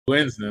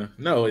Wins now.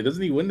 No,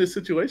 doesn't he win this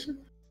situation?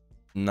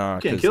 Nah,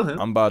 you can't kill him.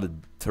 I'm about to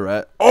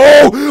Tourette.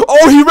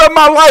 Oh, he read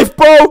my life,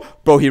 bro.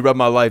 Bro, he read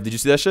my life. Did you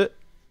see that shit?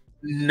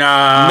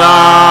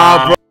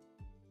 Nah, bro.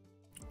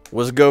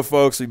 What's good,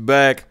 folks? We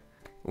back.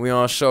 We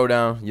on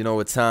Showdown. You know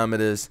what time it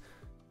is.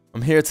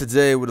 I'm here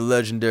today with a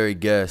legendary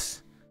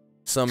guest.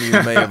 Some of you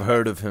may have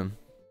heard of him.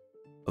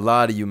 A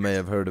lot of you may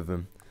have heard of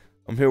him.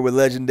 I'm here with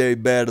legendary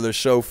battler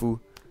Shofu.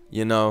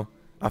 You know,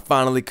 I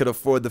finally could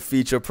afford the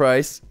feature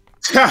price.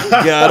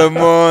 Got him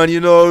on.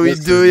 You know what we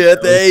do here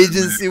at the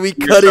agency. We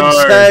cutting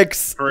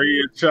checks.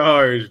 Free of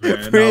charge,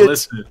 man. Now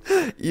listen.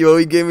 Yo,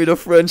 he gave me the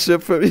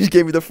friendship. He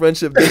gave me the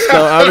friendship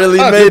discount. I really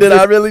made it.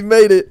 I really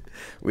made it.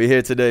 We're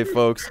here today,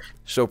 folks.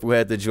 Shofu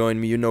had to join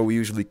me. You know, we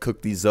usually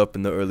cook these up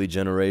in the early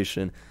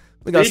generation.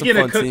 We got Speaking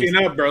of cooking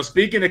up, bro.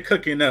 Speaking of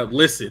cooking up,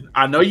 listen.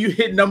 I know you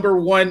hit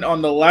 #1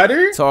 on the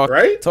ladder.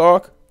 Right?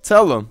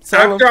 Tell him.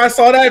 After I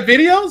saw that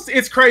video,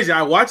 it's crazy.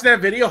 I watched that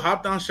video,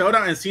 hopped on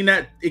Showdown, and seen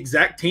that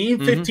exact team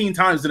 15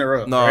 times in a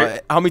row. No,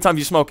 right? How many times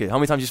you smoke it? How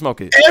many times you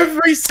smoke it?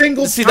 Every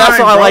single time. See, that's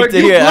what I like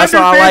to hear. That's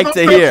what I like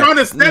to hear.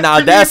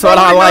 Nah, that's what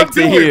I like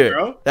to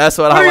hear. That's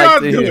what I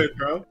like to hear,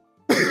 bro.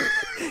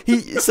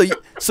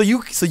 So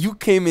you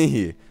came in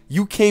here.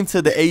 You came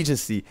to the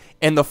agency,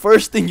 and the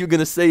first thing you're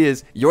gonna say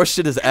is your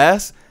shit is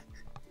ass.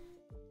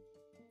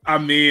 I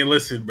mean,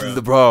 listen,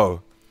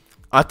 bro.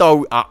 I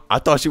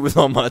thought she was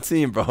on my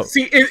team, bro.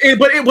 See,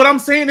 but what I'm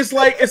saying is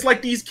it's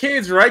like these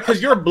kids, right?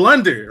 Because you're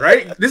Blunder,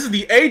 right? This is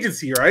the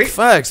agency, right?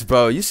 Facts,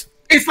 bro.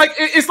 It's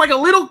like a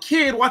little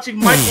kid watching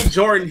Michael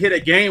Jordan hit a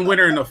game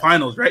winner in the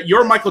finals, right?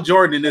 You're Michael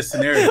Jordan in this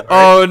scenario. Right?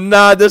 Oh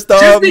nah, that's the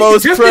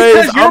utmost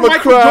praise. I'm a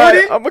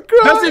cry.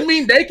 Doesn't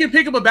mean they can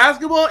pick up a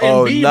basketball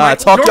and be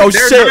Michael talk Jordan. Your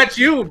they're shit. Not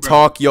you, bro.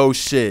 Talk your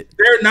shit.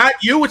 They're not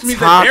you, which means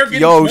that they're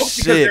getting smoked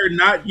because they're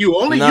not you.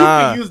 Only you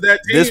can use that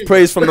team. This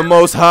praise from the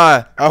Most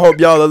High. I hope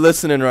y'all are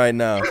listening right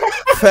now.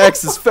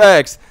 Facts is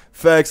facts.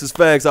 Facts is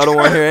facts. I don't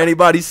want to hear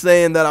anybody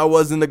saying that I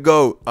wasn't the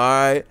GOAT. All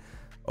right.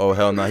 Oh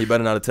hell no! He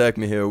better not attack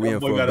me here. We in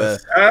for a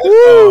bet.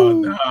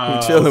 Oh no!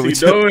 We chilling. We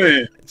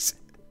chilling.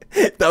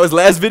 That was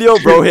last video,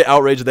 bro. Hit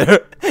outrage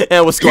there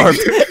and was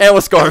scarfed.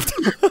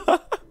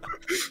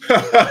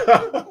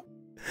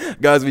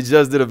 Guys, we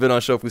just did a vid on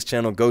Shofu's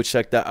channel. Go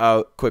check that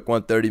out. Quick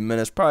one, 30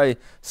 minutes. Probably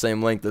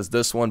same length as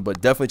this one,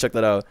 but definitely check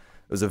that out.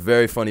 It was a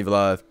very funny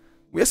vlog.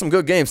 We had some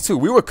good games too.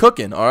 We were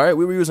cooking. All right,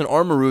 we were using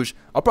Armarouge.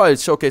 I'll probably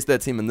showcase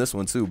that team in this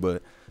one too,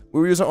 but. We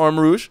were using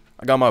Armarouge.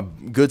 I got my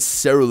good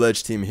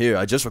Ceruledge team here.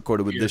 I just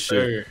recorded with this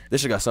shit.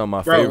 This shit got some of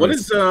my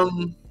favorites.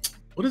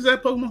 What is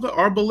that Pokemon called?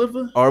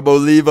 Arboliva?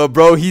 Arboliva,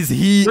 bro. He's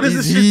heat. What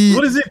does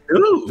it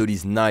do? Dude,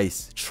 he's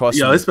nice. Trust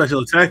me. Yo, his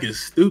special attack is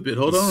stupid.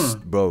 Hold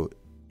on. Bro,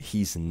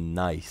 he's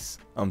nice.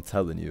 I'm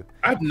telling you.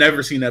 I've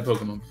never seen that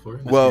Pokemon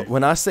before. Well,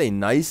 when I say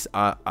nice,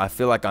 I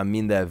feel like I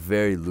mean that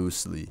very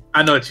loosely.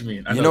 I know what you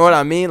mean. You know what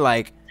I mean?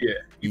 Like, yeah.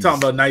 You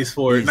talking about nice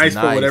for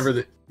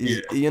whatever.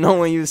 You know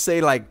when you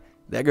say like,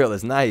 that girl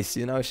is nice,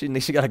 you know. She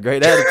got a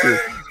great attitude.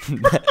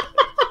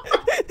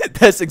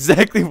 That's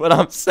exactly what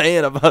I'm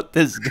saying about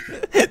this.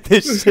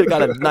 This shit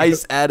got a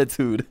nice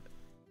attitude.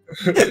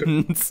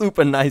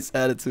 Super nice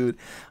attitude.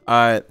 All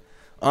right.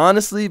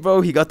 Honestly,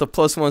 bro, he got the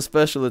 +1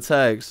 special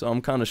attack, so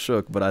I'm kind of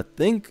shook. But I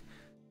think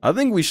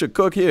we should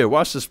cook here.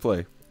 Watch this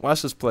play.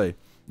 Watch this play.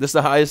 This is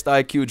the highest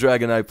IQ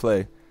Dragonite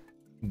play.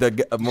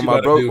 When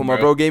my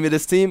bro gave me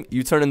this team,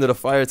 you turn into the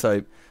fire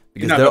type.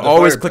 Because they're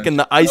always clicking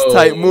the ice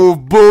type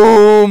move.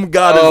 Boom!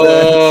 Got his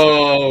ass.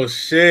 Oh,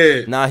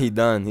 shit. Nah, he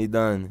done.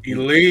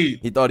 Elite.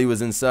 He thought he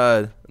was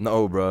inside.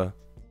 No, bro.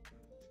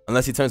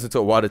 Unless he turns into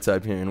a water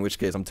type here, in which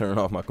case I'm turning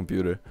off my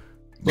computer.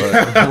 But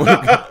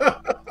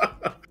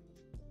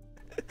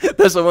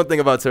that's the one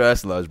thing about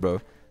Ceruledge, bro.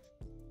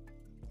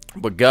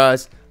 But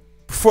guys,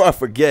 before I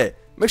forget,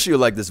 make sure you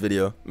like this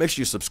video, make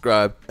sure you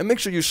subscribe, and make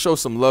sure you show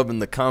some love in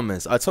the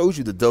comments. I told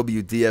you the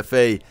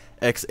WDFA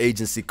X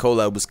Agency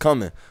collab was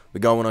coming. We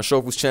got one on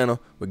Shofu's channel.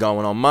 We got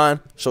one on mine.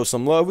 Show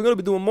some love. We're going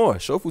to be doing more.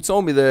 Shofu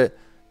told me that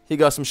he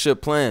got some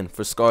shit planned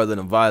for Scarlet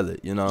and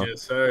Violet, you know?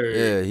 Yes,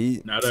 sir. Yeah,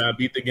 now that I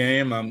beat the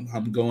game,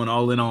 I'm going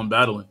all in on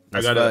battling.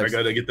 I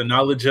gotta get the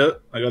knowledge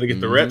up. I gotta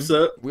get the reps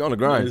up. We on the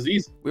grind. It's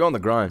easy. We on the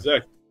grind.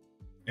 Exactly.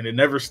 And it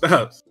never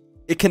stops.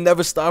 It can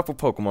never stop with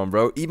Pokemon,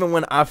 bro. Even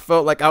when I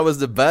felt like I was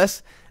the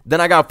best, then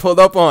I got pulled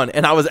up on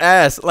and I was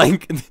ass.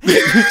 Like,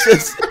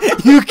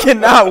 you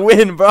cannot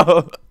win,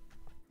 bro.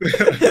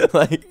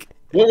 Like,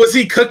 what was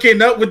he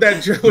cooking up with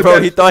that?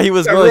 Bro, he thought he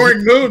was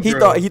going.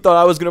 He thought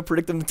I was gonna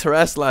predict him to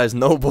Terrestrialize.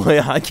 No, boy,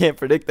 I can't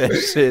predict that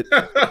shit.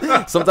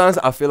 Sometimes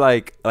I feel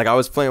like I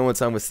was playing one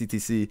time with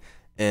CTC,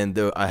 and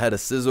I had a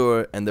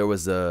Scizor, and there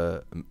was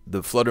the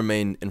Flutter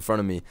Mane in front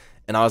of me,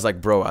 and I was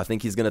like, bro, I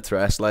think he's gonna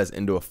Terrestrialize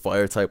into a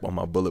fire type on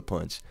my Bullet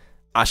Punch.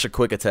 I should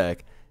quick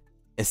attack.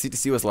 And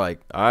CTC was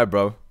like, all right,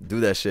 bro,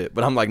 do that shit.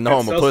 But I'm like, no,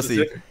 I'm a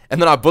pussy. And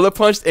then I Bullet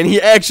Punched, and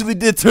he actually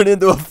did turn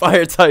into a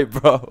fire type,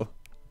 bro.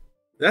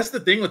 That's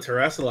the thing with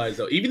Terrestrialize,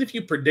 though. Even if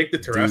you predict the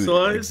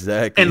Terrestrialize,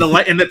 exactly, and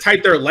the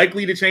type they're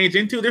likely to change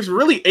into, there's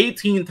really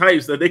 18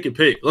 types that they could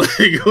pick. Like,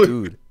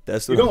 dude,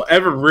 you don't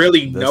ever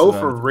really know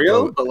for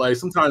real, but like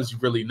sometimes you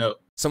really know.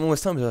 Someone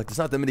was telling me, like, there's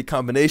not that many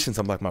combinations.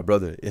 I'm like, my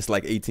brother, it's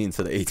like 18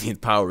 to the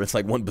 18th power. It's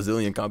like 1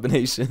 bazillion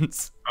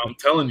combinations. I'm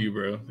telling you,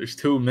 bro. There's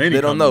too many.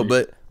 They don't know,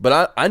 but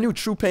I knew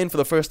true pain for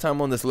the first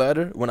time on this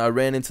ladder when I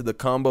ran into the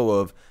combo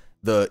of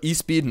the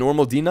E-Speed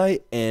normal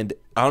D-Knight, and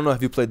I don't know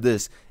if you played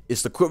this.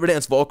 It's the Quiver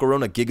Dance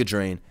Volcarona Giga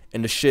Drain,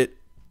 and the shit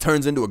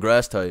turns into a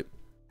grass type.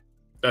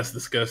 That's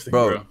disgusting,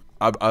 bro.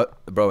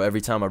 Bro, every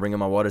time I bring in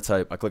my water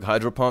type, I click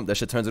Hydro Pump, that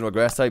shit turns into a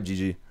grass type.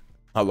 GG.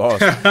 I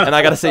lost. And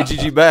I gotta say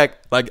GG back.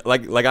 Like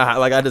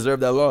I deserve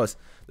that loss.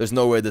 There's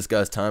no way this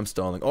guy's time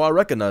stalling. Oh, I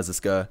recognize this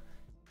guy.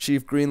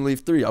 Chief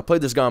Greenleaf 3. I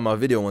played this guy on my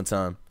video one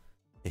time.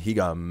 And he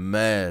got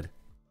mad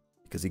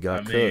because he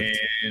got cooked.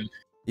 Man.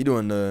 He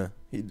doing the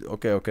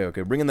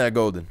okay. Bring in that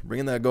golden. Bring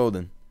in that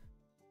golden.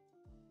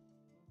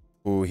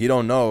 Ooh, he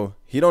don't know.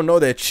 He don't know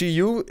that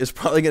Chi-Yu is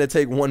probably gonna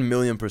take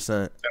 1,000,000%.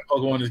 That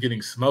Pokemon is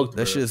getting smoked,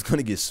 bro. That shit is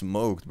gonna get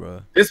smoked,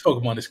 bro. This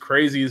Pokemon is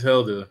crazy as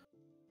hell, dude.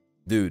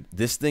 Dude,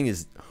 this thing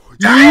is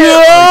Yo!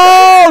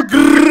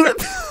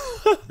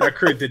 That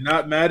crit did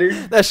not matter.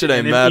 That shit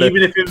ain't matter.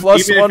 Even if it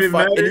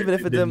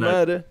didn't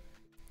matter.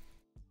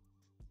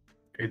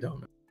 It don't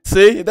matter.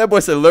 See? That boy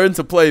said learn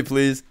to play,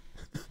 please.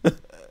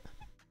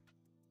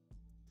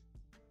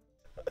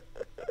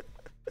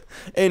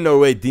 Ain't no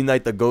way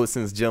D-Knight the GOAT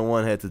since Gen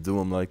 1 had to do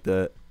him like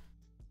that.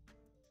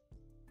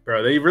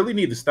 Bro, they really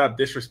need to stop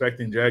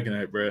disrespecting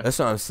Dragonite, bro. That's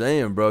what I'm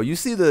saying, bro. You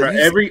see the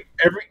bro,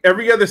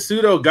 every other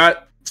pseudo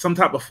got some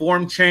type of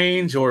form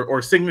change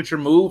or signature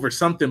move or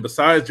something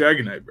besides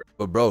Dragonite, bro.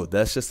 But bro,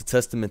 that's just a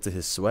testament to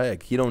his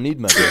swag. He don't need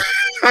Mega.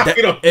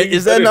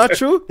 Is that not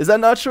true? Is that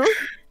not true?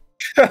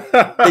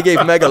 They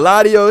gave Mega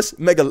Latios,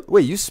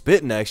 wait, you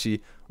spitting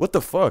actually. What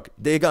the fuck?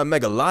 They got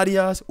Mega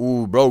Latias.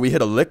 Ooh, bro, we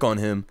hit a lick on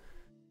him.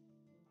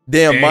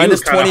 Damn,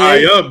 minus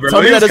 28.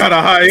 Tell me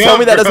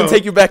that doesn't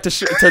take you back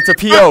to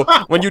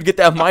PO when you'd get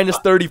that minus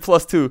 30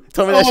 plus 2.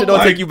 Tell me that shit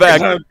don't take you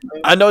back. God,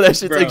 I know that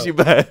shit takes you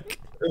back.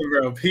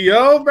 Bro,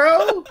 PO,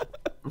 bro?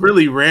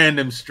 Really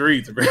random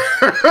streets, bro.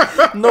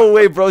 No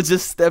way, bro.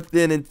 Just stepped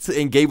in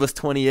and gave us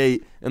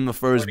 28 in the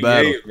first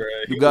battle. Bro.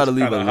 You gotta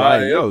leave a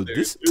light. Yo,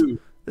 this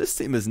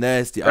team is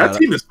nasty. That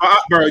team is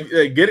hot, bro.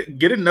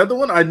 Get another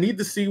one. I need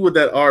to see what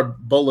that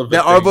Arbola.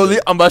 That Arbola.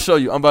 I'm about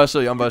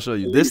to show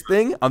you. This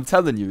thing, I'm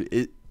telling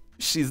you,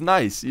 she's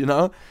nice, you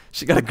know?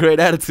 She got a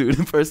great attitude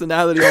and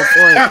personality on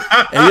point.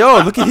 And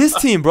yo, look at his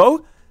team,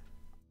 bro.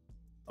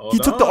 He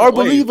took the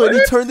Arboliva and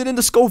he turned it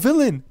into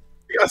Scovillain.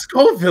 He got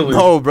Scovillain.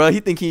 No, bro.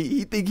 He think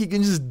he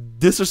can just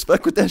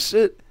disrespect with that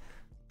shit.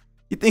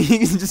 You think he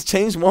can just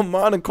change one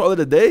mod and call it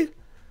a day?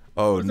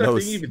 Oh, what does no.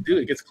 That thing even do?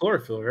 It gets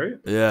chlorophyll, right?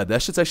 Yeah,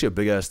 that shit's actually a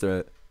big ass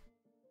threat.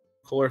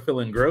 Chlorophyll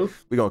and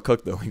growth? We gonna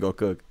cook though. We gonna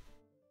cook.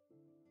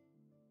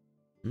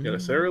 Got a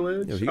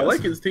Ceruledge. I like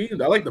his team.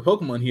 I like the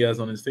Pokemon he has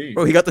on his team.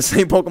 Bro, he got the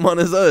same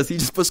Pokemon as us. He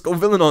just put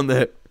Scovillain on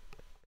there.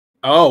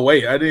 Oh,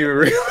 wait. I didn't even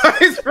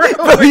realize, bro.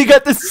 Bro, he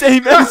got the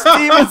same ass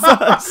team as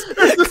us.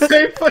 It's the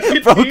same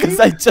fucking bro, because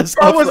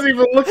I wasn't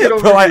even looking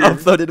over Bro, I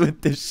uploaded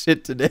with this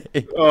shit today.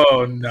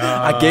 Oh,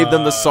 nah. I gave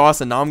them the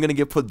sauce, and now I'm going to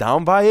get put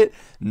down by it?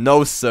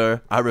 No,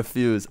 sir. I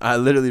refuse. I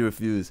literally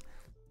refuse.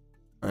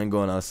 I ain't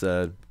going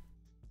outside.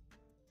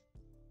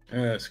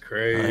 That's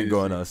crazy. I ain't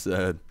going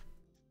outside.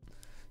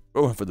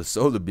 Bro went for the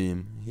solar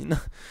beam. He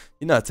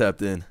not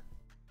tapped in.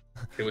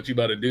 Okay, what you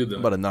about to do though?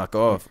 I'm about to knock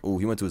off. Oh,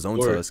 he went to his own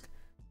Tusk.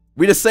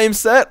 We the same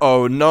set?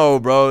 Oh no,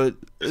 bro.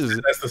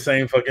 That's the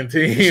same fucking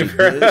team,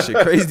 this shit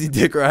crazy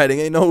dick riding.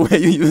 Ain't no way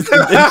you using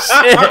this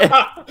shit.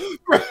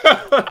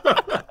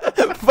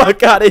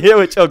 Fuck out of here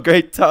with your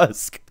great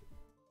Tusk.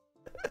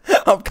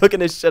 I'm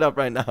cooking this shit up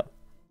right now.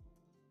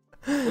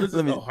 What is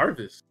this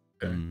harvest?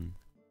 Okay.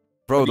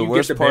 Bro, the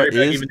worst part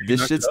is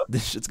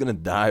this shit's gonna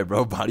die,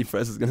 bro. Body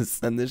Press is gonna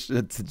send this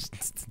shit to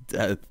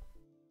death.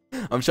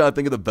 I'm trying to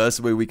think of the best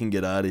way we can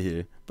get out of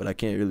here, but I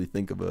can't really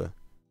think of a.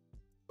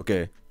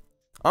 Okay,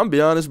 I'm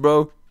be honest,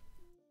 bro.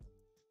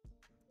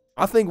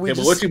 I think we.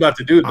 But what you about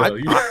to do though?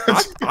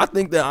 I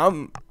think that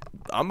I'm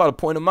about to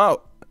point him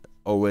out.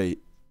 Oh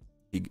wait,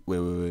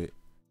 wait.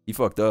 He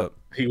fucked up.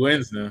 He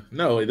wins now.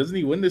 No, doesn't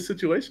he win this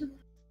situation?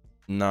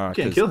 Nah,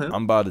 can't kill him.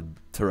 I'm about to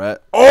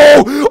Tourette.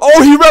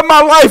 Oh, he read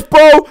my life,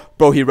 bro.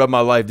 Bro, he read my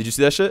life. Did you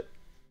see that shit?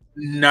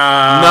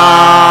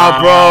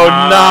 Nah, bro.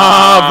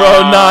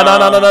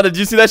 Did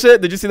you see that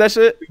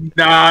shit?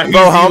 Nah,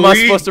 bro. How am I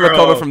supposed to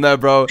recover from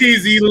that, bro?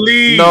 Easy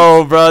lead.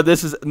 No, bro.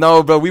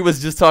 Bro. We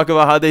was just talking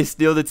about how they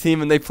steal the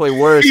team and they play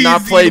worse,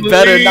 not play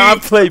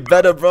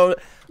better, bro.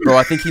 Bro,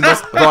 I think he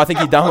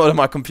downloaded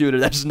my computer.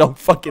 There's just no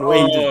fucking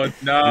way.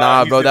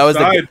 Nah, bro. That was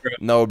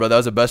no, bro. That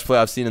was the best play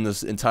I've seen in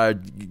this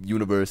entire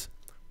universe.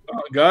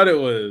 Oh God, it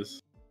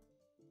was.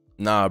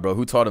 Nah, bro.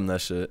 Who taught him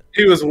that shit?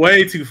 He was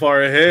way too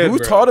far ahead. Who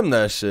taught him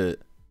that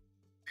shit?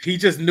 He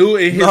just knew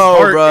in his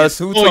heart. Bro.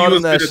 Who taught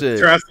him that shit?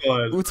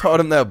 Who taught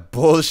him that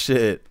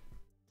bullshit?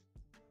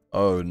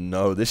 Oh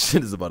no, this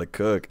shit is about to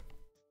cook.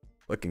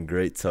 Fucking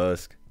great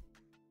Tusk.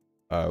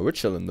 Alright, we're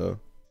chilling though.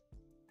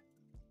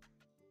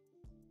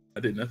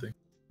 I did nothing.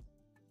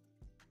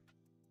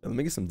 Let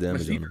me get some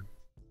damage on him.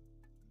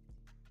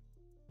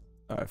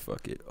 Alright,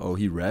 fuck it. Oh,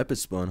 he rapid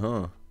spun,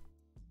 huh?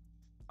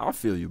 I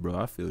feel you, bro.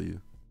 I feel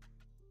you.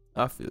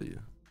 I feel you.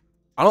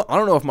 I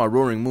don't know if my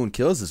Roaring Moon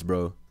kills us,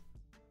 bro.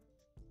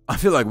 I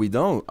feel like we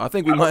don't. I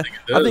think we might.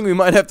 I think we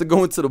might have to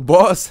go into the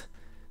boss.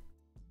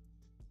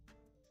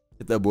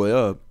 Hit that boy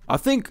up. I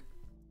think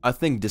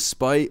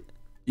despite,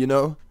 you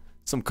know,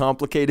 some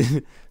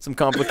complicated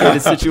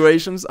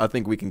situations, I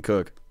think we can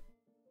cook.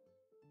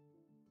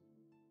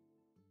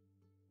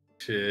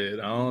 Shit,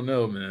 I don't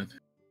know, man.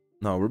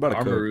 No, we're about to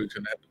cook. Armarouge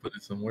gonna have to put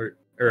in some work.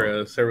 Or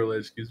Ceruledge,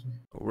 excuse me.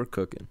 We're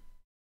cooking.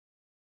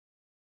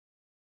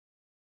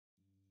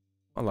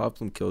 I'll let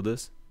them kill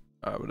this.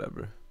 Alright,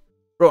 whatever.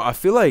 Bro, I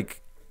feel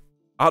like,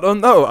 I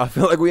don't know. I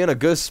feel like we're in a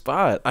good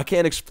spot. I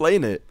can't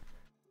explain it.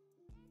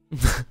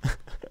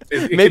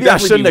 Maybe I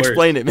shouldn't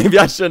explain it. Maybe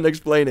I shouldn't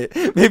explain it.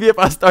 Maybe if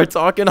I start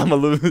talking, I'm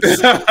gonna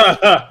lose.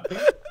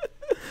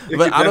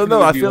 But I don't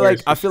know. I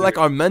feel like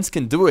our mens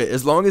can do it.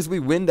 As long as we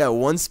win that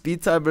one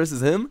speed tie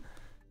versus him,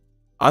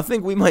 I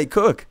think we might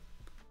cook.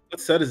 What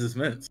set is his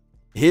mens?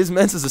 His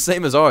mens is the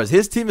same as ours.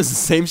 His team is the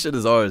same shit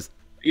as ours.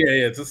 Yeah,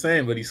 it's the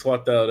same, but he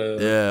swapped out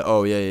yeah,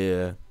 oh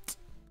yeah.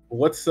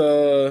 What's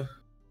I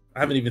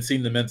haven't even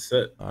seen the men's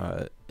set.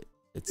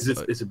 Is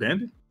it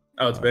banded?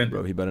 Oh, it's banded.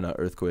 Bro, he better not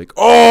earthquake.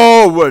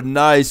 Oh, we're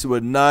nice.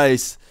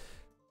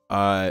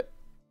 Alright.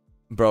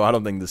 Bro, I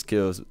don't think this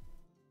kills.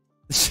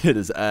 Shit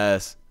is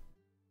ass.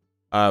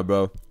 Alright,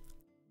 bro.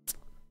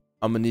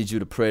 I'm gonna need you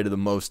to pray to the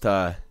Most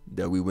High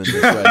that we win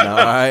this right now,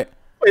 alright?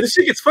 Wait, this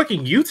shit gets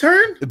fucking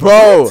U-turned?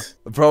 Bro,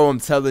 I'm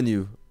telling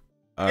you.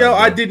 Yo,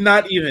 I did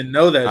not even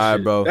know that shit.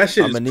 Alright, bro. That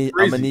shit is crazy.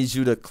 I'm gonna need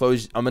you to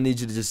close. I'm gonna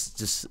need you to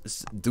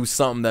just do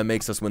something that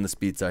makes us win the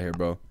speeds out here,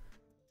 bro.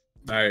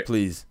 Alright.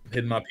 Please.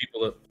 Hitting my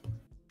people up.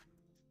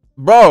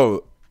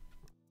 Bro.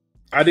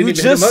 I didn't you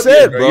even just hit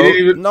said, him up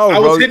yet, bro. No, I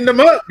was hitting them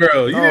up,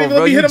 bro. You didn't even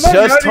let me hit him up.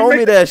 You just told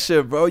me that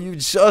shit, bro. You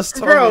just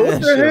told me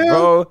that shit,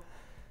 bro.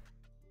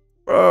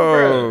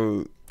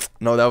 Bro.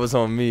 No, that was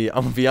on me.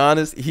 I'm gonna be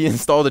honest. He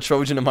installed a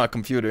Trojan in my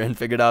computer and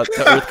figured out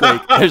the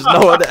earthquake. There's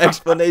no other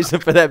explanation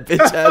for that bitch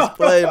ass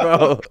play,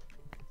 bro.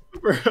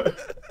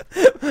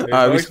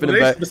 Alright, we spin it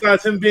back.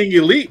 Besides him being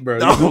elite, bro.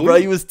 No, bro,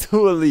 he was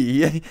too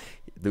elite.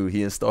 Dude,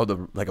 he installed a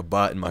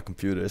bot in my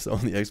computer. It's the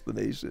only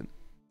explanation.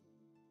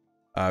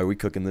 Alright, we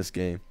cooking this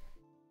game.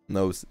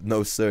 No,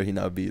 sir, he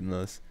not beating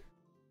us.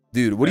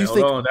 Dude, what do you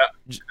think?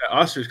 That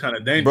ostrich kind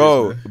of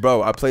dangerous.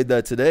 Bro, I played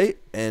that today,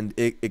 and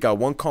it got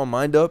one calm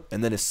mind up,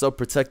 and then it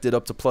sub-protected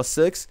up to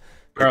 +6.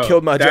 It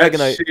killed my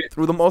Dragonite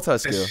through the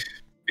multi-skill.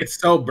 It's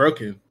so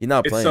broken. He's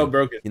not playing. It's so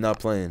broken. He's not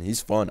playing.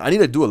 He's fun. I need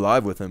to do a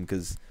live with him,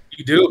 because...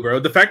 You do, bro.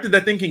 The fact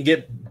that thing can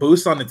get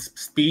boosts on its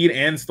speed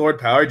and stored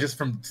power just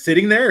from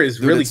sitting there is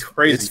really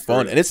crazy. It's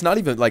fun, and it's not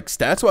even, like,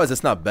 stats-wise,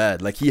 it's not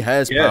bad. Like, he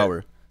has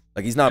power.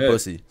 Like, he's not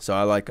pussy, so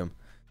I like him.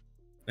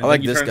 And I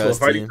like this guy's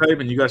fighting type,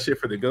 and you got shit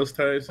for the ghost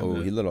types. Oh,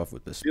 he lit off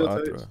with the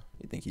Spatra.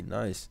 You think he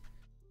nice?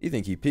 You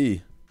think he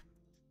P?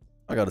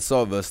 I got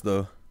assault vest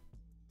though.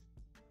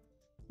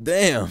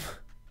 Damn.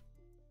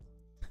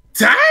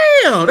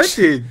 That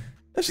shit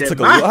took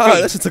a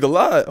lot. That shit took a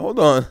lot. Hold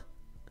on.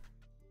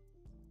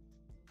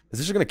 Is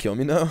this shit gonna kill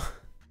me now?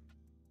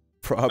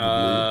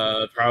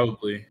 Probably.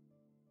 Probably.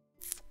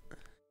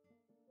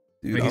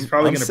 Dude, he's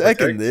probably gonna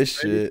second this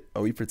shit.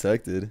 Oh, we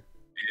protected.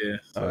 Yeah.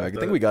 So I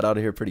think we got out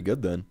of here pretty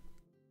good then.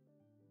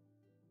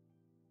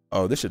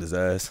 Oh, this shit is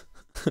ass.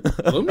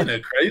 Lumina,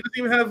 he doesn't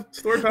even have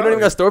store power. He don't even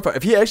got store power.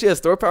 If he actually had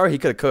store power, he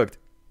could have cooked.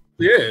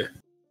 Yeah.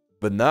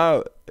 But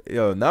now,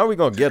 now we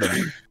gonna get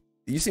him.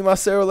 You see my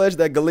Ceruledge,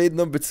 that Gallade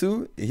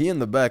 #2? He in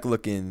the back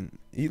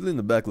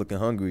looking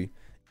hungry.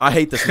 I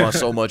hate this mon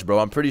so much, bro.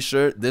 I'm pretty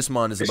sure this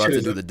mon is about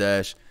to do the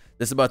dash.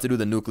 This is about to do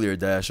the nuclear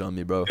dash on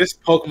me, bro. This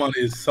Pokemon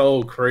is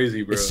so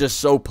crazy, bro. It's just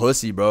so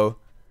pussy, bro.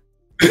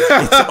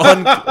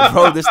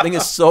 Bro, this thing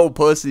is so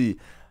pussy.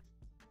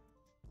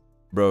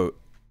 Bro,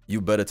 you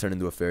better turn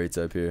into a fairy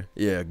type here.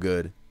 Yeah,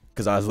 good.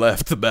 Because I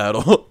left the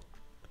battle.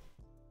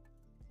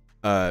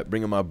 Alright,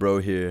 bringing my bro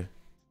here.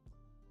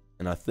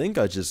 And I think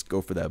I just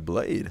go for that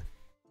blade.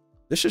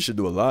 This shit should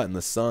do a lot in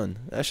the sun.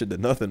 That shit did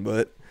nothing,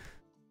 but...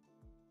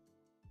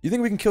 You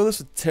think we can kill this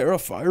with Terra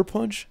Fire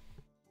Punch?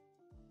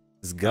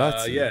 It's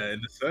got to. Yeah,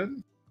 in the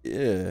sun?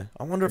 Yeah.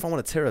 I wonder if I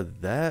want to Terra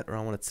that or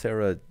I want to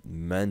Terra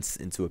Mence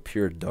into a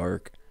Pure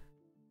Dark.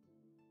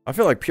 I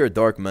feel like Pure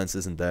Dark Mence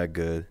isn't that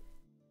good.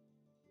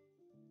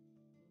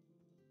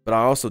 But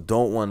I also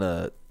don't want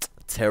to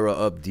Terra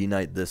up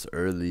D-Knight this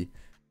early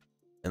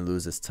and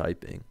lose his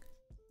typing.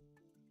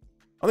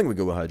 I think we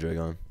go with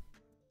Hydreigon.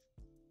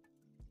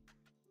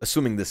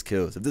 Assuming this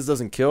kills. If this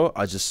doesn't kill,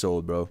 I just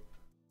sold, bro.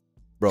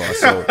 Bro, I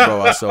sold.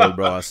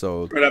 Bro, I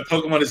sold. Bro, that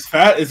Pokemon is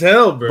fat as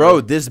hell, bro.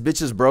 Bro, this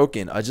bitch is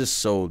broken. I just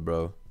sold,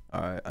 bro.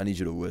 Alright, I need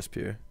you to wisp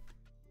here.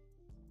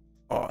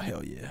 Oh,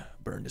 hell yeah.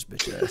 Burn this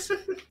bitch ass.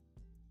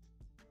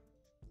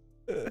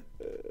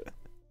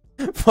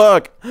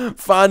 Fuck.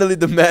 Finally,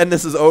 the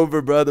madness is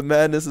over, bro. The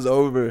madness is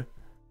over.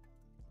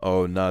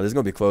 Oh, nah. This is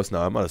going to be close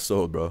now. I might have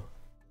sold, bro.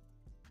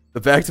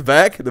 The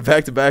back-to-back? The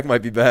back-to-back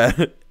might be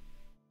bad.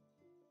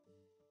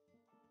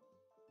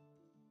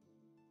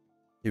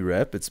 He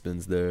rapid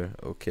spins there.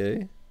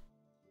 Okay.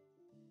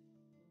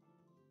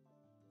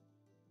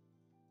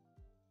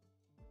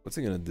 What's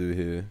he gonna do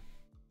here?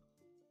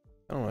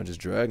 I don't know, just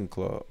Dragon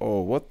Claw.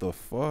 Oh, what the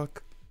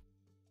fuck?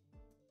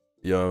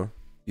 Yo,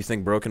 you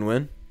think Bro can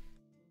win?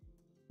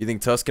 You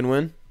think Tusk can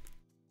win?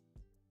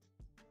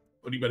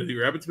 What are you about to do,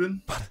 Rabbit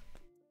Spin?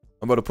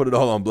 I'm about to put it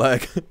all on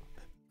black.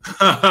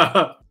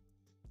 I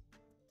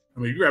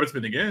mean, you Rabbit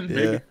Spin again, Yeah.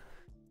 maybe.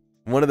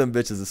 One of them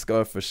bitches is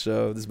Scarf for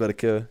sure. This better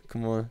kill.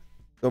 Come on.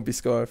 Don't be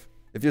Scarf.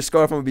 If you're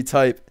Scarf, I'm gonna be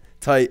tight.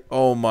 Tight.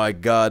 Oh my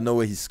god. No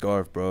way he's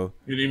Scarf, bro.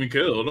 You didn't even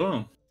kill. Hold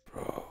on.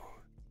 Bro.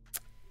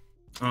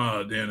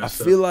 Oh, damn. I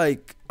feel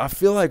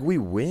like we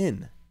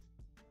win.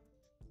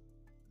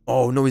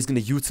 Oh no, he's gonna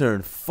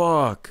U-turn.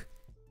 Fuck.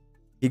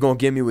 He gonna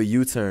get me with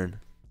U-turn.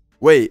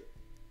 Wait,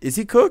 is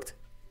he cooked?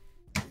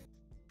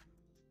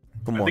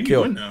 Come on,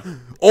 kill.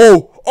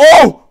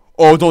 Oh,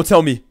 don't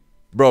tell me.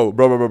 Bro.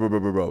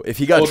 If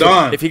he got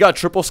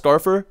triple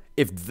Scarfer,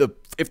 if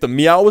the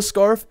Meow was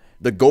Scarf,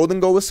 the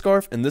Golden Go was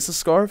Scarf, and this is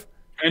Scarf.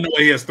 Ain't no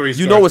way he has 3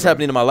 Scarf. You know what's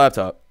happening to my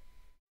laptop.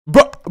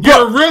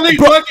 You're really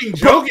fucking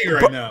joking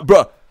right now.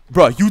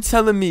 Bro, you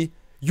telling me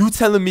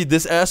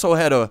this asshole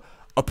had a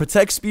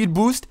protect speed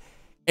boost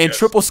and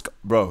triple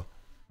bro.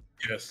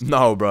 Yes.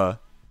 No, bro.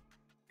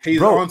 He's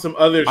on some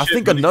other shit. I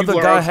think another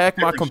guy hacked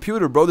my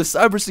computer, bro. The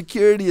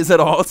cybersecurity is at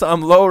an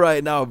all-time low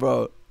right now,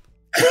 bro.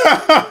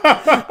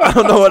 I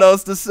don't know what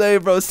else to say,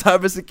 bro.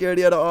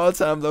 Cybersecurity at an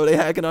all-time low. They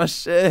hacking our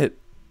shit.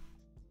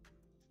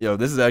 Yo,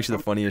 this is actually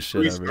the funniest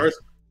shit ever.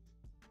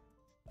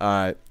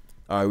 All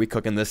right, we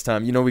cooking this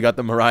time. You know we got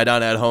the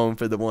Miraidon at home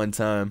for the one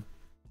time.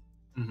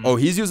 Oh,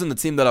 he's using the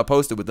team that I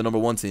posted with the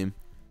 #1 team.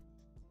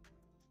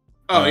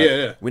 Oh,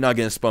 yeah. We're not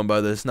getting spun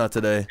by this. Not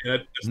today. Yeah,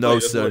 no,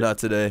 sir. Not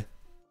today.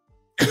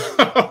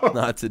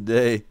 Not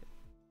today.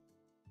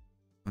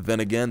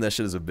 Then again, that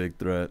shit is a big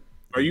threat.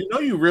 Bro, you know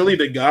you really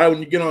the guy when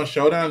you get on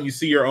Showdown, you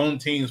see your own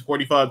teams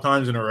 45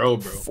 times in a row,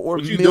 bro. 4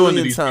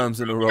 million times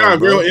in a row, You got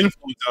real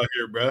influence out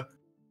here, bro.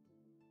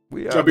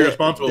 We gotta be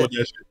responsible with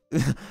that shit.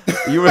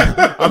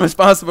 I'm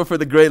responsible for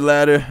the Great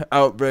Ladder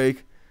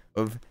outbreak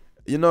of,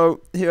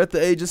 here at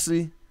the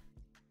agency.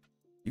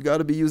 You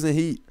gotta be using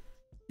heat.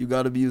 I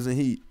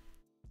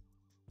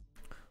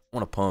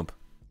want to pump.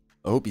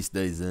 I hope he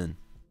stays in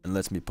and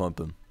lets me pump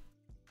him.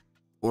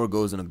 Or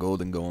goes in a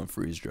Golden Go and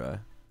freeze dry.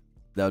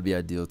 That would be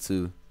ideal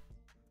too.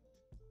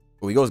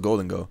 Oh, he goes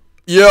Golden Go.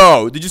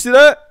 Yo, did you see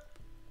that?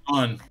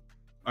 I've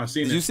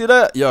seen it. Did you see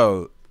that?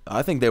 Yo,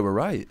 I think they were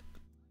right.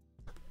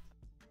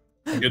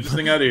 Get this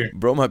thing out of here.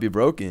 Bro might be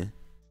broken.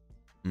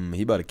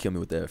 He about to kill me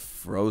with that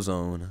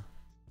Frozone.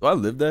 Do I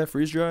live that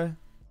freeze dry?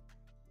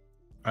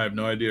 I have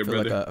no idea,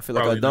 brother. I feel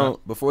like I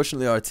don't. But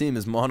fortunately, our team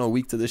is mono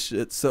weak to this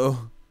shit,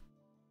 so.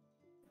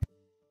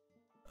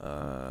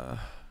 Let's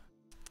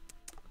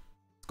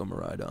go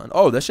Miraidon.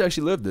 Oh, that shit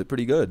actually lived it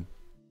pretty good.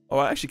 Oh,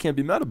 I actually can't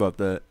be mad about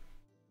that.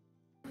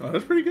 Oh,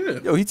 that's pretty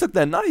good. Yo, he took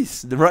that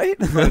nice, right?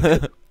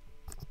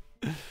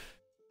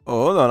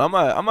 Oh, hold on.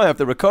 I might have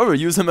to recover.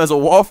 Use him as a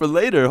wall for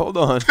later. Hold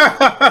on.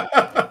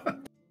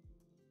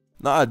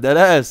 Nah, dead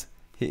ass.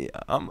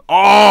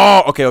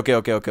 Oh, okay.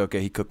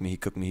 He cooked me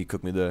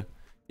there.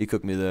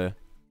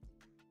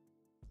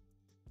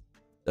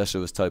 That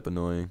shit was type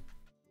annoying.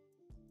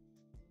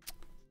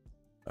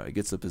 Alright,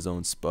 gets up his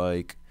own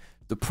spike.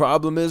 The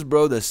problem is,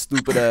 bro, that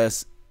stupid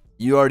ass.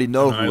 You already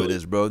know who it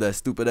is, bro. That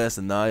stupid ass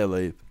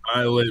Annihilate. He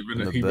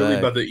really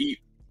about to eat.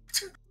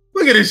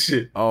 Look at this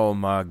shit. Oh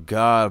my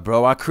god,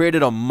 bro. I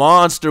created a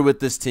monster with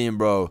this team,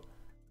 bro.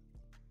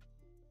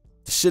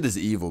 This shit is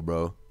evil,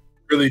 bro.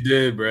 Really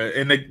did, bro.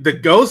 And the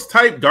ghost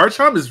type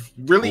Garchomp is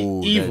really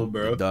evil,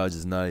 bro. The dodge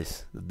is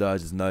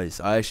nice.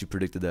 I actually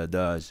predicted that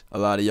dodge. A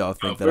lot of y'all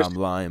think that I'm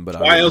lying, but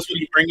why else would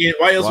you bring in?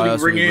 Why else would you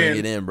bring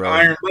it in, bro?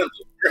 Iron Blunder,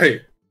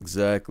 right?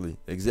 Exactly.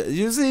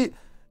 You see,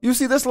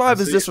 this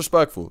live is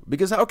disrespectful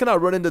because how can I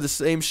run into the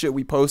same shit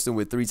we posting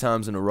with 3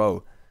 times in a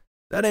row?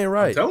 That ain't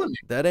right. I'm telling you.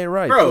 That ain't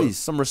right. Bro, please,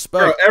 some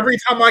respect. Bro, every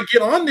time I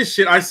get on this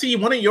shit, I see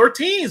one of your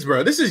teams,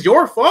 bro. This is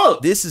your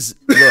fault. This is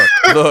look.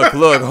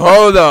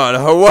 Hold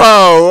on.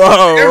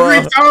 Whoa.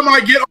 Every time I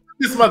get on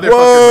this motherfucker,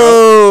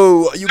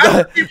 bro.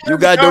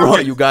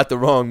 You got the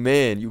wrong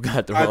man.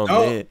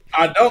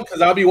 I don't,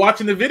 because I'll be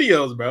watching the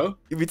videos, bro.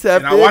 You be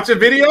tapped and I watch a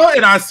video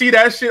and I see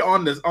that shit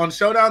on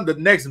Showdown the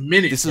next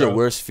minute. This is the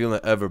worst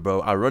feeling ever, bro.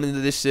 I run into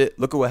this shit.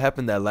 Look at what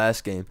happened that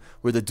last game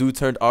where the dude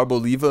turned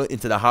Arboliva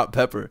into the hot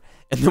pepper.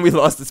 And then we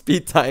lost the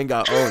speed tie and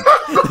got owned.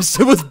 This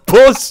shit was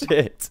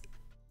bullshit.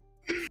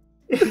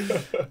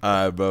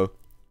 Alright, bro.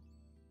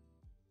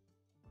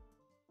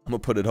 I'm gonna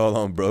put it all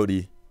on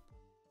Brody.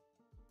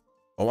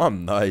 Oh,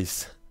 I'm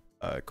nice.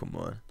 Alright, come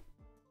on.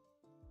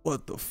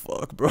 What the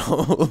fuck,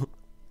 bro?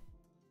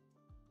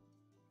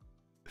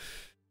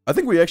 I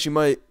think we actually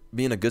might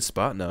be in a good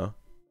spot now.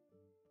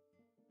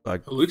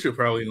 Like Lucha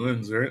probably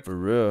wins, right? For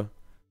real.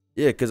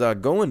 Yeah, because I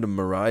go into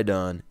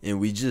Miraidon and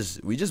we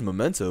just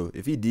memento.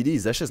 If he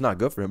DDs, that's just not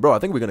good for him. Bro, I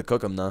think we're going to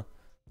cook him now.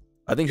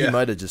 I think he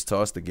might have just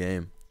tossed the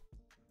game.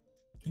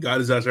 He got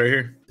his ass right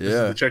here. Yeah. This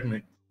is the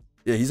checkmate.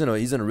 Yeah, he's in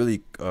a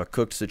really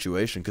cooked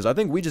situation because I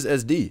think we just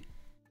SD.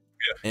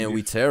 Yeah, and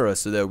we Terra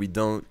so that we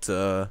don't...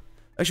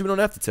 actually, we don't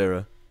have to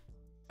Terra.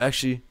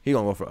 Actually, he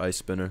going to go for Ice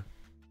Spinner.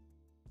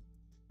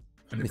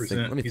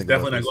 100%. He's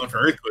definitely not going for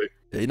Earthquake.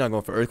 Yeah, he's not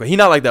going for Earthquake. He's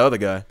not like that other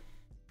guy.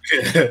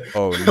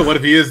 Oh, no. What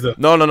if he is though?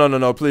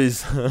 No,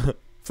 please.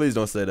 Please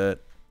don't say that.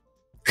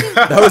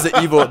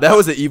 That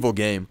was an evil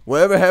game.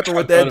 Whatever happened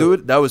with that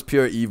dude, that was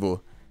pure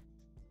evil.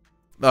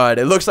 Alright,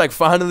 it looks like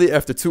finally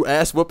after 2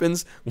 ass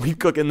whoopings, we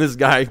cooking this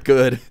guy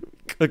good.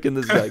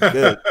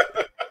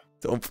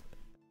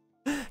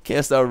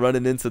 Can't start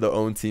running into the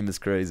own team is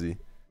crazy.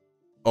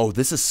 Oh,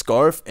 this is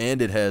Scarf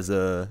and it has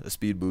a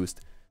speed boost.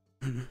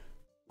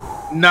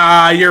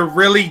 Nah, you're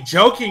really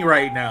joking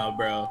right now,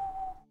 bro.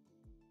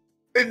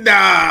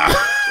 Nah.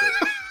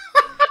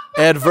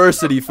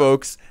 Adversity,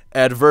 folks.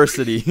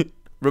 Adversity.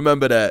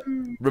 Remember that.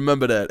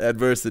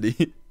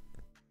 Adversity.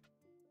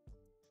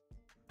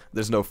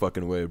 There's no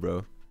fucking way,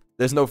 bro.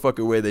 There's no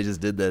fucking way they just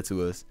did that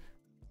to us.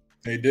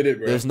 They did it,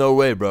 bro. There's no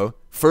way, bro.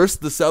 First,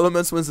 the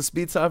Ceruledge wins the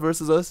speed tie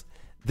versus us.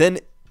 Then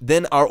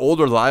our old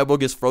reliable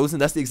gets frozen.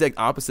 That's the exact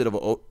opposite of a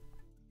old...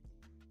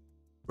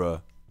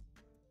 Bro.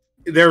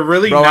 They're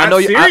really not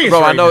serious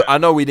I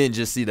know we didn't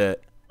just see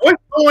that.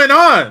 What's going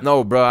on?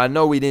 No, bro. I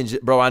know we didn't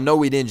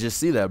just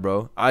see that,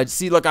 bro. I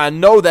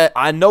know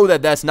that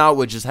that's not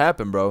what just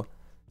happened, bro.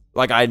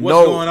 Like,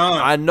 what's going on?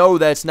 I know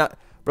that's not...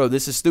 Bro,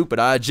 this is stupid.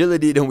 I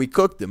agility'd and we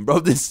cooked him, bro.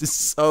 This is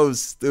so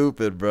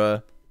stupid,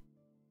 bro.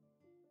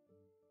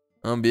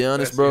 I'm gonna be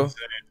honest, bro. Insane.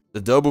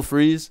 The double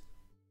freeze,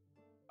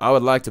 I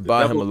would like to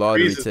buy him a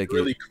lottery ticket.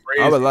 Really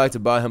I would like to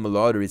buy him a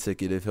lottery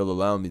ticket if he'll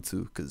allow me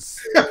to, because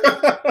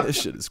this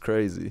shit is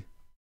crazy.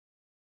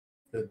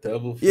 The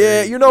double freeze.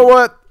 Yeah, you know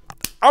what?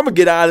 I'm gonna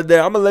get out of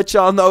there. I'm gonna let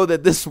y'all know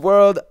that this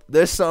world,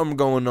 there's something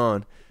going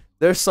on.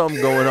 There's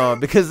something going on,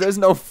 because there's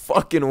no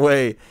fucking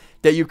way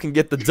that you can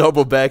get the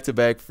double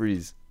back-to-back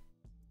freeze.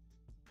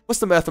 What's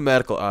the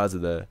mathematical odds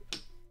of that?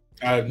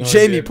 I have no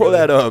Jamie, idea, pull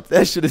that up.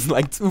 That shit is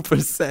like 2%,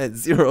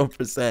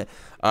 0%.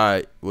 All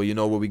right, well, you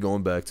know what we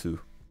going back to?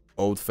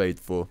 Old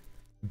Faithful.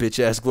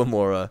 Bitch-ass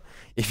Glamora.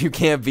 If you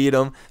can't beat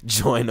him,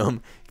 join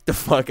him. Get the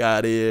fuck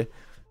out of here.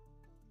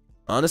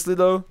 Honestly,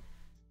 though,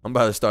 I'm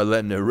about to start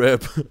letting it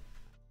rip.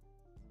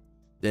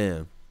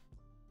 Damn.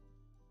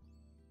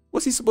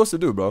 What's he supposed to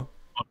do, bro?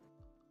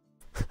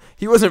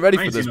 He wasn't ready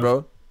for this,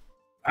 bro.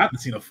 I haven't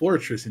seen a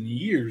Fortress in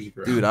years,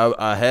 bro. Dude,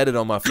 I had it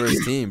on my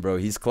first team, bro.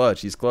 He's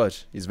clutch.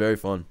 He's very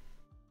fun.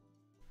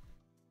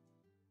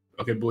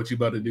 Okay, but what you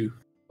about to do?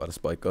 About to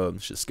spike up.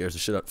 Shit scares the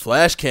shit out.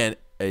 Flash can't.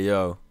 Hey,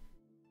 yo.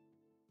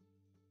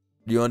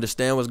 Do you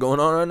understand what's going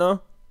on right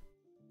now?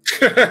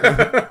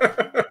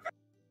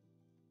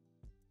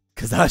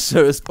 Because I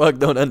sure as fuck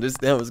don't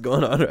understand what's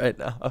going on right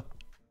now.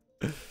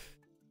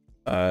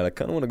 Alright, I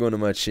kind of want to go into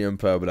my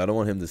Chi-Empire, but I don't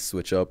want him to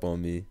switch up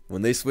on me.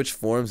 When they switch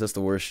forms, that's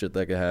the worst shit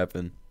that could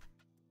happen.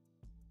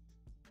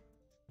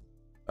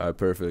 Alright,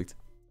 perfect.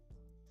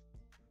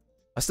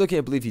 I still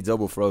can't believe he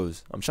double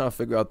froze. I'm trying to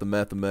figure out the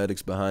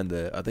mathematics behind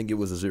that. I think it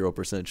was a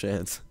 0%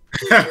 chance.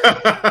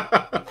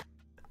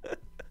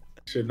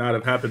 Should not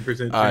have happened.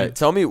 Alright,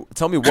 tell me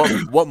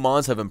what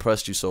mons have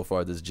impressed you so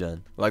far this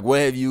gen? Like, what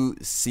have you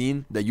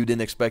seen that you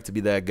didn't expect to be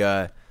that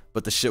guy,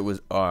 but the shit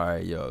was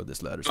alright, yo,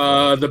 this ladder's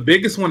the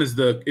biggest one is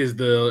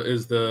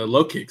the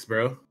low kicks,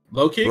 bro.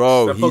 Low kicks,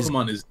 bro, that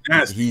Pokemon is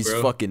nasty. He's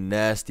fucking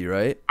nasty,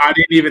 right? I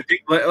didn't even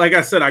think, like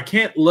I said, I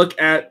can't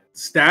look at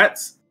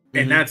stats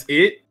and that's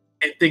it,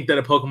 and think that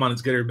a Pokemon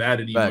is good or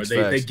bad anymore.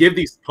 They give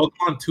these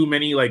Pokemon too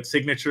many like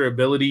signature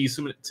abilities,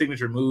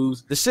 signature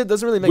moves. This shit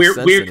doesn't really make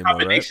sense weird anymore,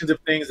 combinations of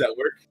things that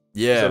work.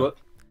 Yeah,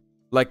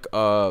 like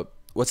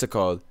what's it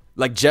called?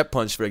 Like Jet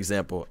Punch, for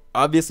example.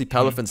 Obviously,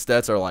 Palafin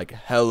stats are like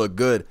hella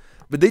good,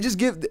 but they just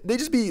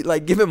be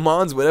like giving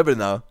mons whatever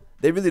now.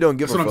 They really don't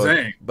give a fuck. That's what I'm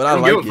saying. But I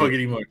don't give a fuck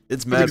anymore.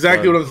 It's mad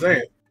exactly fun. What I'm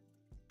saying.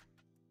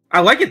 I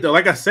like it though.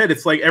 Like I said,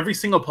 it's like every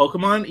single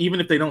Pokemon, even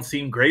if they don't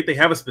seem great, they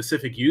have a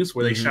specific use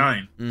where they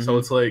shine. So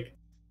it's like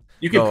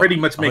you can pretty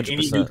much make 100%.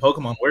 Any new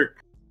Pokemon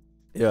work.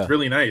 Yeah, it's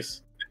really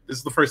nice. This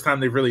is the first time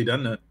they've really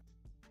done that.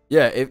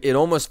 Yeah, it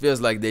almost feels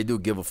like they do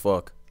give a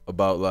fuck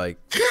about like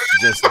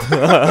just.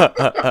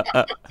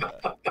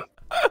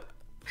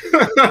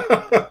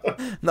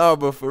 No,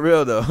 but for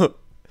real though.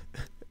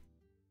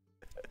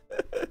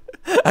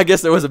 I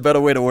guess there was a better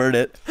way to word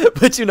it,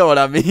 but you know what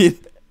I mean.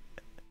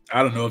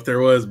 I don't know if there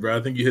was, bro.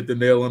 I think you hit the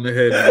nail on the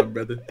head, my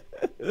brother.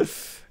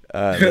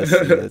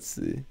 Let's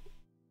see.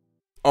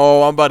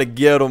 Oh, I'm about to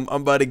get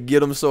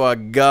him. So I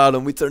got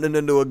him. We turned it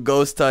into a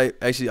ghost type.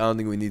 Actually, I don't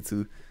think we need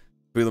to.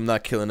 I'm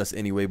not killing us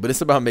anyway, but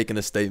it's about making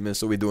a statement,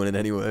 so we're doing it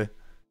anyway.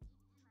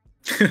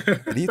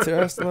 Did he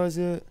terrestrialize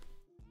yet?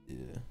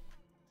 Yeah.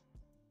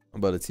 I'm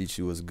about to teach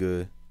you what's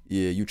good.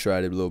 Yeah, you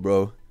tried it, little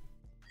bro.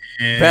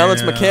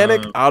 Balance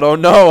mechanic? I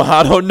don't know.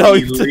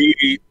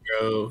 Elite,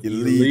 bro.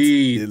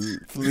 Elite.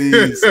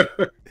 Please.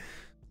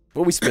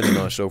 What we spending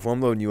on, Shofu?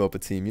 I'm loading you up a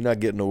team. You're not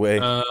getting away.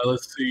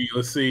 Let's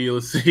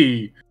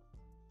see.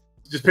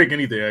 Just pick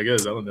anything, I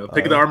guess. I don't know.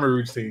 Pick the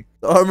Armarouge team.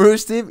 The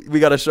Armarouge team? We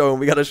gotta show him.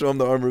 We gotta show him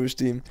the Armarouge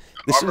team.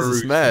 This shit is a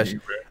smash. I'm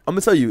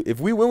gonna tell you, if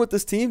we win with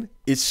this team,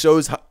 it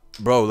shows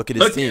Bro, look at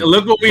his team.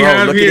 Look what we bro,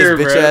 have look here, at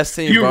this bitch ass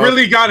team, you bro.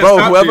 really gotta bro,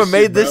 stop whoever this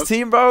made shit, this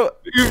team, bro.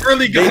 You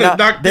really gotta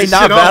knock this shit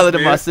off, They not valid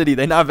in man. my city.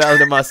 They not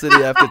valid in my city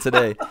after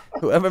today.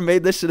 Whoever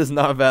made this shit is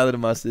not valid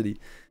in my city.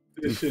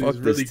 This Dude, shit fuck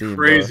is really this team,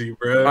 crazy,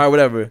 bro. All right,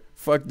 whatever.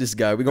 Fuck this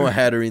guy. We're going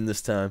Hatterene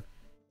this time.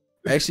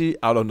 Actually,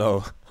 I don't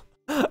know.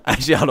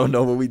 Actually, I don't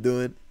know what we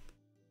doing.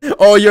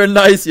 Oh, you're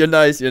nice. You're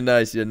nice. You're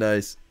nice. You're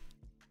nice.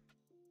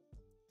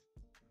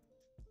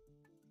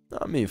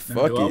 I mean,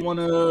 fuck it. I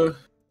wanna.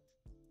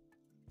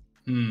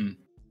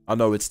 I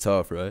know it's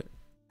tough, right?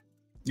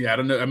 Yeah, I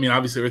don't know. I mean,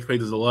 obviously,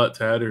 Earthquake does a lot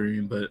to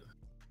Hatterene, but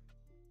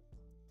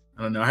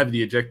I don't know. I have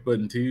the eject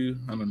button too.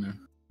 I don't know.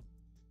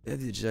 Yeah,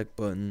 the eject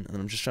button, and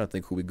I'm just trying to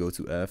think who we go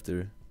to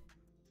after.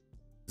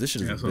 This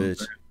shit is a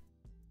bitch.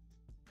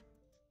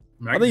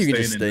 I think you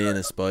can just stay in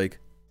and spike.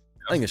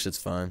 I think this shit's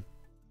fine.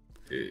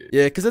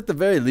 Yeah, because at the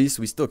very least,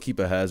 we still keep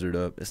a hazard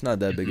up. It's not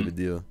that big of a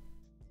deal.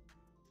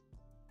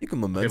 You can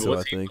memento,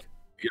 I think.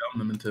 Yeah,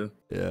 memento.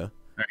 Yeah.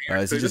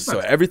 Alright, so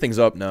everything's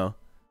up now.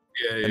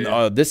 Yeah.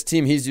 And this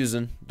team he's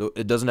using,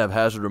 it doesn't have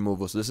hazard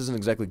removal, so this isn't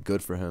exactly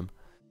good for him.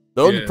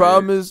 The only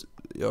problem is,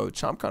 yo,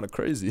 Chomp kind of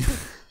crazy.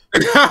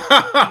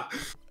 I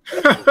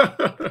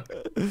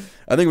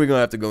think we're gonna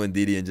have to go in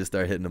DD and just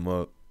start hitting him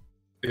up.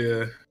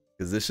 Yeah.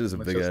 Because this shit is a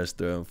big ass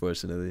throw,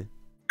 unfortunately.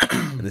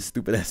 And this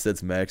stupid ass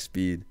sets max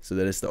speed, so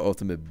that it's the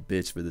ultimate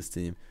bitch for this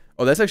team.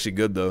 Oh, that's actually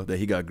good though that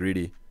he got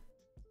greedy.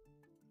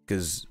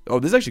 Because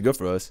this is actually good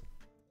for us.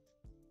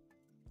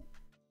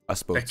 I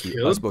spoke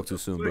too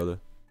soon, brother.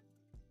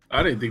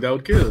 I didn't think that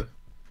would kill.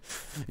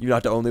 You're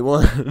not the only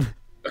one.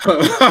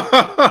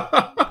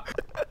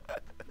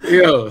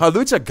 Yo,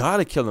 Halucha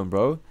gotta kill him,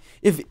 bro.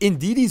 If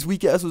Indeedy's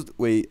weak ass was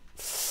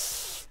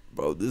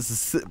bro, this is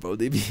sick, bro.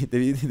 They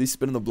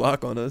spinning the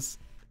block on us.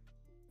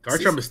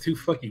 Garchomp is too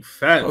fucking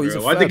fat, bro.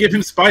 Why'd they give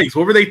him spikes?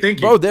 What were they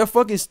thinking? Bro, they're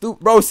fucking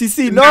stupid. Bro,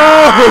 CC, no!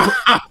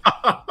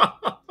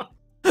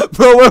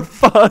 Bro, we're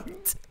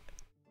fucked.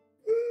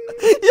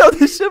 Yo,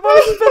 this shit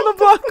might spin the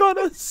block on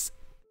us.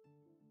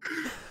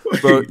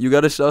 Bro, you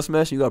got a shell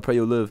smash, you gotta pray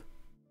you'll live.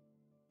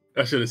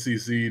 I should have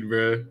CC'd,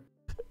 bro.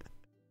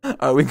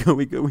 Alright,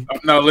 we good. I'm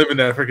not living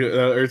that freaking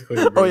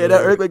earthquake, bro. Oh yeah,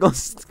 that earthquake gonna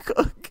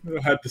cook.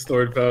 I had the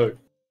stored power.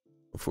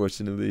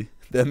 Unfortunately,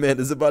 that man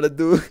is about to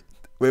do.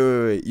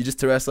 Wait. You just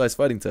terrestrialized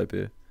fighting type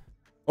here.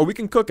 Oh, we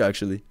can cook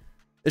actually.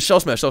 It's shell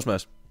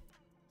smash.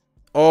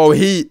 Oh,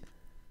 heat.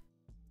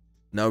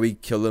 Now we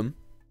kill him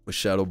with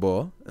Shadow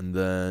Ball, and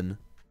then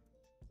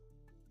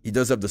he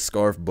does have the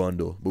Scarf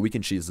bundle, but we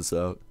can cheese this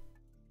out.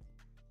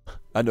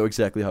 I know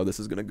exactly how this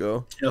is gonna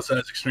go. He also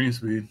has extreme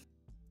speed.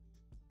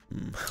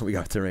 We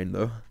got terrain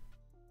though.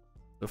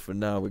 So for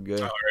now we're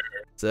good.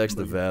 Sex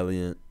the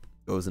Valiant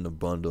goes in the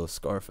bundle,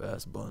 Scarf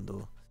ass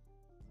bundle.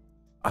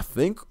 I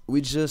think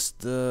we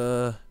just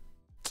fuck,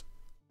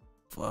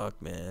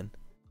 man.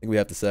 I think we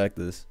have to sack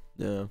this.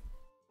 Yeah.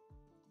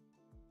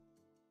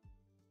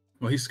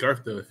 Well, he's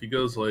Scarf though. If he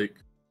goes like,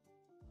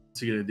 what's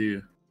he gonna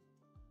do?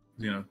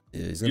 You know.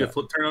 Yeah, he's gonna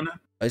flip turn on that.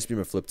 Ice Beam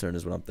or flip turn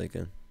is what I'm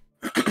thinking.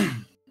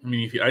 I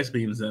mean, if he ice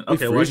beams, then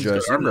okay. Well, he's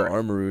got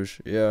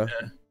Armarouge. Yeah.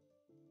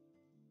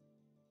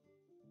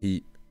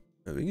 Heat.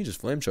 We can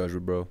just flame charge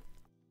with bro.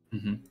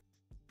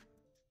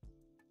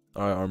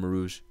 All right,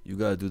 Armarouge, you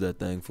gotta do that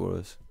thing for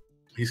us.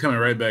 He's coming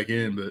right back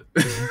in, but.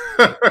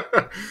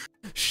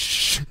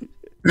 Shh.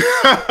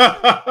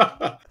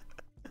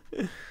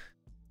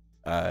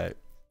 Alright.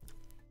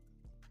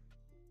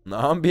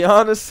 Nah, I'm be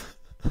honest.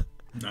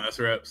 Nah, it's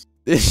raps.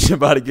 This shit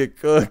about to get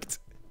cooked.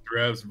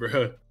 Raps,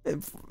 bro.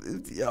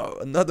 Yo,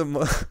 another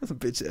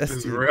bitch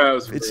ass team.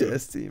 Raps, bitch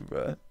ass team,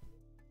 bro.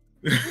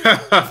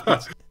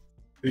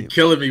 They're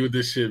killing me with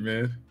this shit,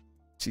 man.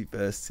 Cheap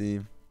ass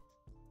team.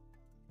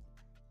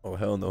 Oh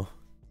hell no.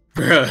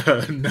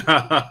 Bruh,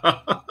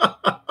 nah.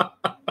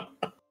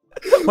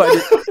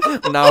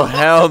 No,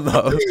 hell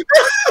no.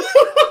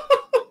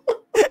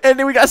 And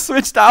then we got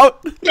switched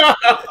out.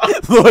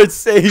 Lord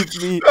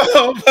save me.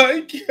 Oh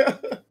my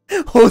god.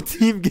 Whole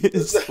team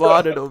getting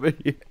slaughtered over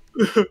here.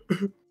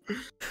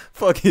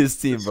 Fuck his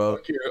team, bro.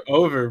 Fuck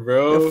over,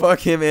 bro. Yeah, fuck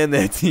him and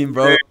that team,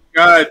 bro.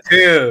 God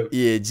damn.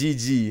 Yeah,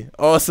 GG.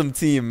 Awesome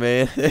team,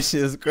 man. That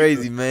shit is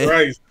crazy, man.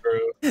 Christ,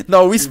 bro.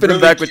 No, we spin him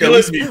back with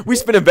that. We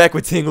spin him back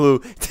with Ting Lu.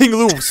 Ting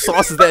Lu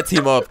sauces that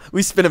team up.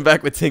 We spin him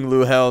back with Ting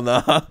Lu. Hell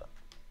nah.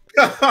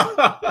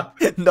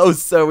 No,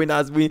 sir. We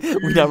not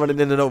running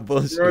into no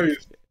bullshit.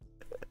 Christ.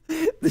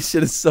 This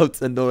shit is so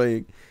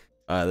annoying.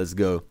 All right, let's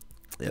go.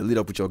 Yeah, lead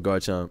up with your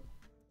Garchomp.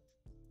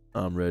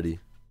 I'm ready.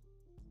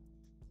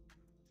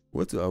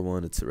 What do I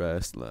want to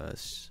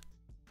terrestrialize?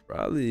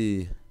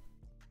 Probably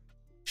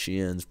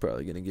Xian's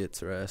probably gonna get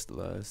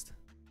terrestrialized.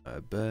 I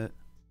bet.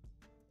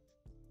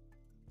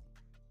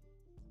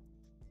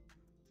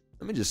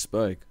 Let me just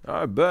spike.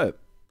 I bet.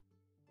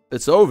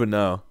 It's over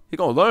now. He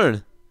gonna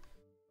learn.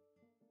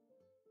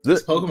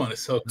 This Pokemon is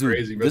so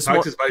crazy, bro.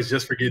 Toxic Spike's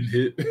just for getting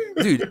hit.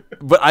 Dude,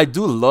 but I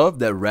do love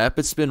that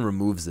Rapid Spin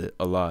removes it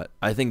a lot.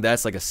 I think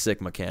that's like a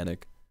sick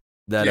mechanic.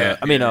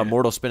 That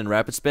Mortal Spin and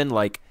Rapid Spin,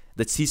 like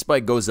the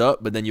T-Spike goes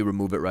up, but then you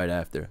remove it right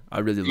after. I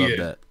really love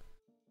that.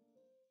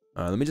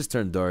 Let me just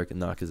turn dark and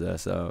knock his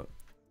ass out.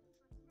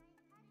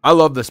 I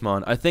love this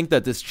mon. I think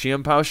that this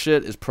Chiampao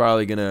shit is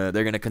probably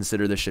they're gonna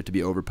consider this shit to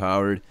be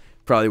overpowered.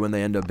 Probably when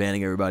they end up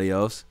banning everybody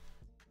else.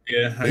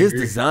 Yeah, his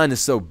design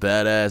is so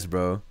badass,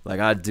 bro. Like,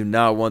 I do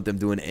not want them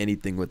doing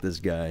anything with this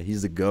guy.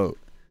 He's the GOAT.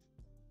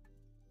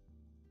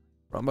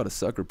 Bro, I'm about to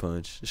sucker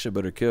punch. This shit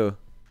better kill.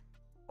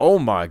 Oh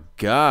my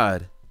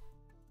god.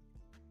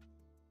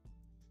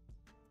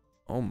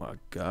 Oh my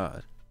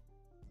god.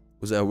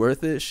 Was that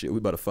worth it? Shit, we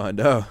about to find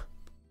out.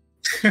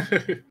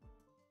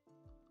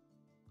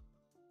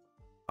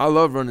 I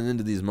love running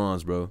into these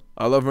mons, bro.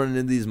 I love running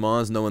into these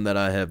mons knowing that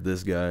I have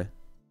this guy.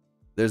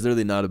 There's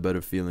really not a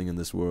better feeling in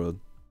this world.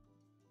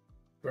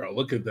 Bro,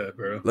 look at that,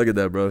 bro. Look at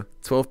that, bro.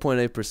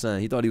 12.8%.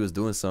 He thought he was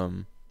doing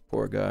something.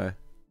 Poor guy.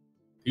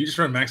 You just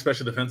run max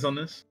special defense on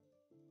this?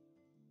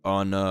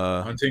 On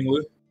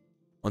Tinglu?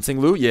 On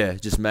Tinglu? Yeah,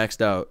 just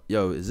maxed out.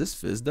 Yo, is this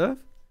Fizz Dev?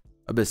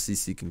 I bet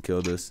CC can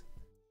kill this.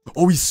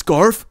 Oh, he's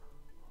Scarf?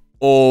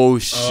 Oh,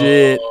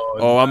 shit.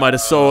 Oh, I might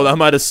have sold. I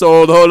might have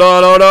sold. Hold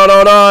on, hold on,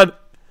 hold on.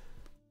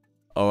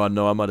 Oh, I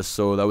know. I might have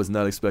sold. I was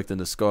not expecting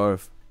the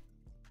Scarf.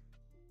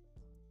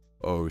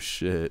 Oh,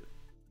 shit.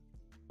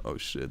 Oh,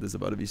 shit. This is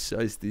about to be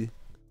shiesty.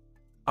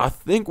 I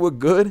think we're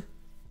good.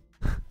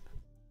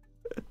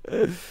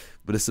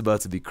 But it's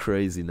about to be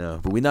crazy now.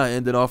 But we're not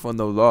ending off on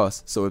no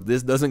loss. So if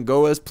this doesn't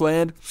go as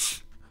planned,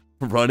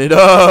 run it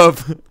up.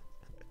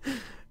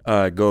 All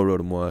right, go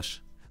Rotom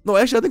Wash. No,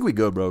 actually, I think we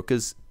good, bro.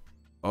 Because,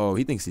 oh,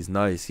 he thinks he's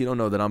nice. He don't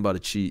know that I'm about to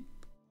cheat.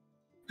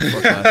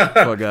 Fuck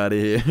out of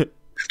here.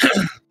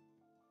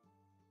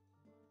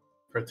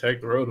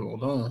 Protect Rotom.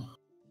 Hold on.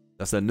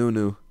 That's that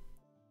Nunu.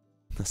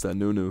 That's that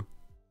Nunu.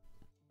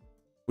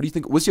 What do you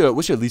think? What's your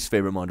least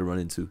favorite mon to run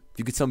into? If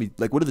you could tell me,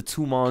 like, what are the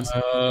two mons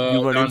you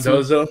run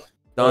Dondozo. into?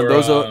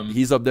 Dondozo,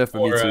 he's up there for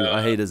me too.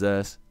 I hate his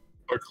ass.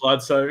 Or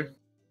Clodsire.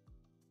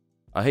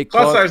 I hate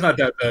Claude. Clodsire's not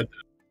that bad.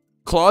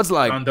 Claude's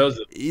like, Dondozo.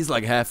 He's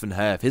like half and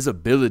half. His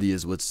ability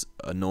is what's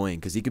annoying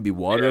because he could be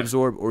water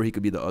absorb or he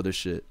could be the other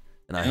shit.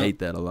 And I hate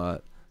that a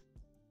lot.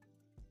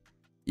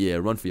 Yeah,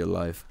 run for your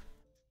life.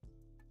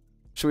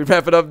 Should we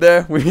wrap it up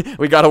there?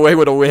 We got away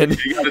with a win.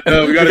 We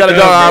got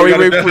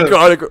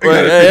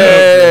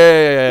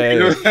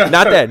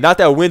it. Not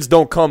that wins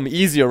don't come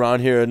easy around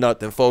here or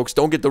nothing, folks.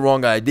 Don't get the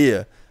wrong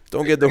idea.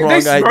 Don't get the wrong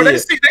idea. Bro, they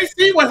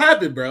see what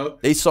happened, bro.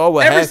 They saw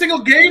what happened. Every single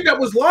game that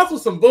was lost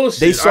was some bullshit.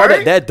 They saw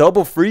that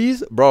double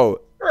freeze,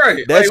 bro.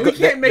 Right. Like, we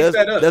can't make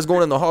that up. That's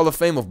going in the Hall of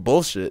Fame of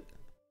bullshit.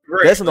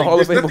 Right. That's in the Hall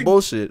of Fame of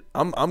bullshit.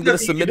 I'm gonna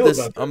submit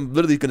this. I'm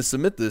literally gonna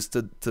submit this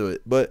to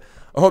it. But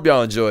I hope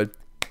y'all enjoyed.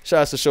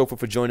 Shout out to Shofu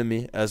for joining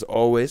me. As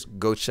always,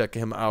 go check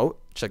him out.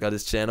 Check out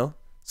his channel.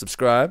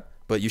 Subscribe.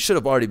 But you should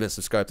have already been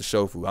subscribed to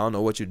Shofu. I don't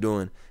know what you're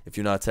doing if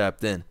you're not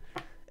tapped in.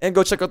 And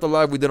go check out the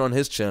live we did on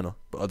his channel.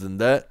 But other than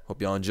that, hope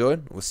y'all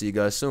enjoyed. We'll see you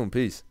guys soon.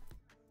 Peace.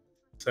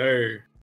 Sir.